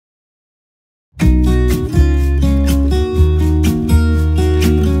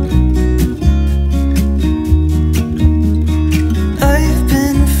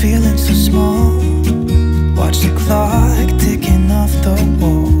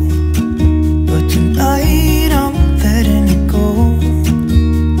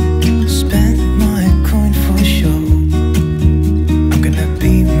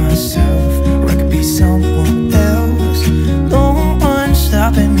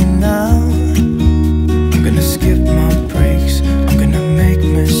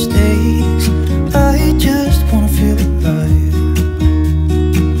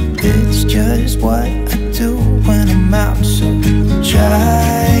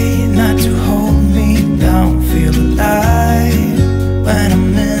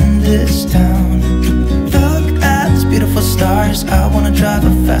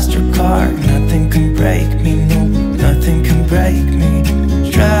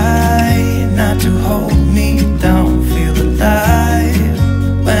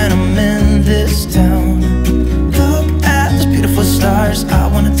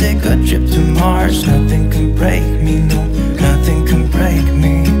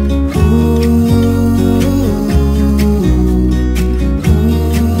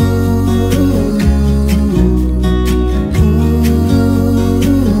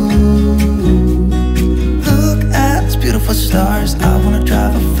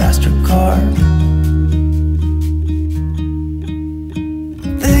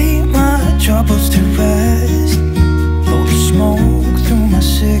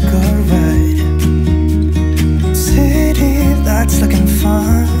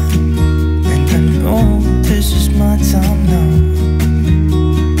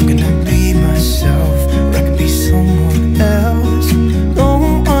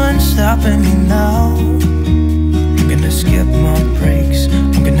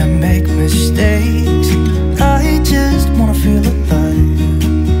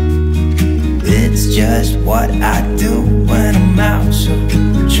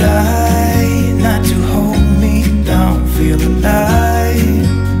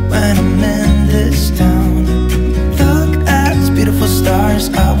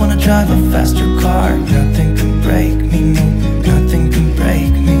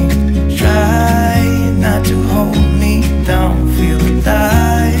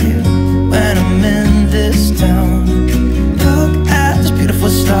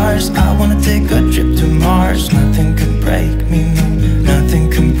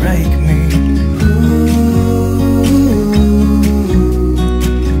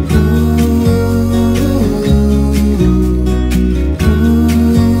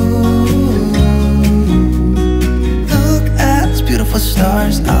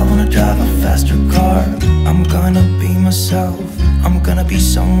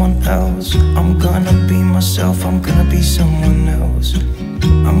someone else. I'm gonna be myself, I'm gonna be someone else.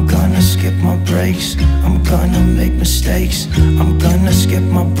 I'm gonna skip my breaks, I'm gonna make mistakes. I'm gonna skip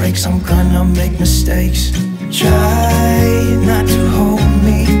my breaks, I'm gonna make mistakes. Try not to hold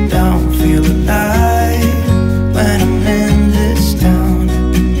me down, feel alive when I'm in this town.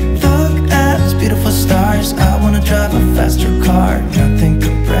 Look at these beautiful stars, I wanna drive a faster car. Nothing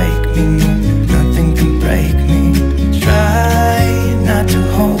can break me, no, nothing can break me. Try not to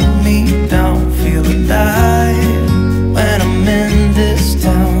hold me down, feel alive when I'm in this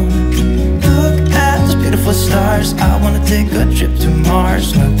town. Look at those beautiful stars, I wanna take a trip to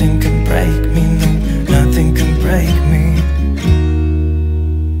Mars. Nothing can break me, no, nothing can break me.